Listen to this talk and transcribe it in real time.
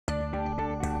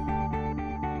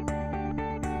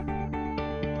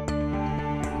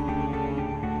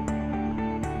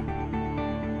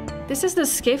This is the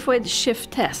scaphoid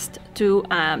shift test to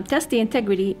test the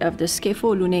integrity of the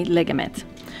scapho-lunate ligament.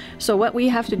 So what we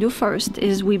have to do first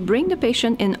is we bring the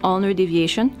patient in ulnar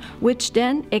deviation, which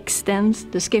then extends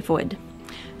the scaphoid.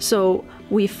 So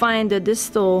we find the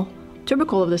distal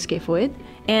tubercle of the scaphoid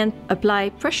and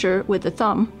apply pressure with the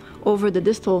thumb over the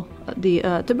distal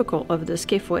tubercle of the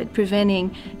scaphoid,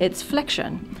 preventing its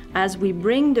flexion as we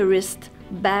bring the wrist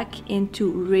back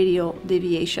into radial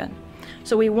deviation.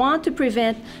 So we want to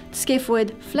prevent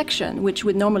scaphoid flexion, which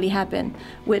would normally happen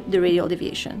with the radial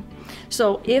deviation.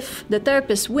 So if the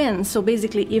therapist wins, so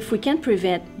basically if we can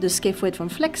prevent the scaphoid from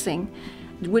flexing,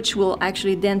 which will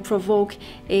actually then provoke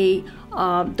a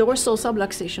dorsal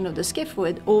subluxation of the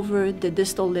scaphoid over the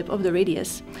distal lip of the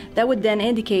radius, that would then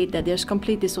indicate that there's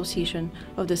complete dissociation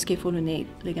of the scapho-lunate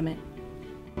ligament.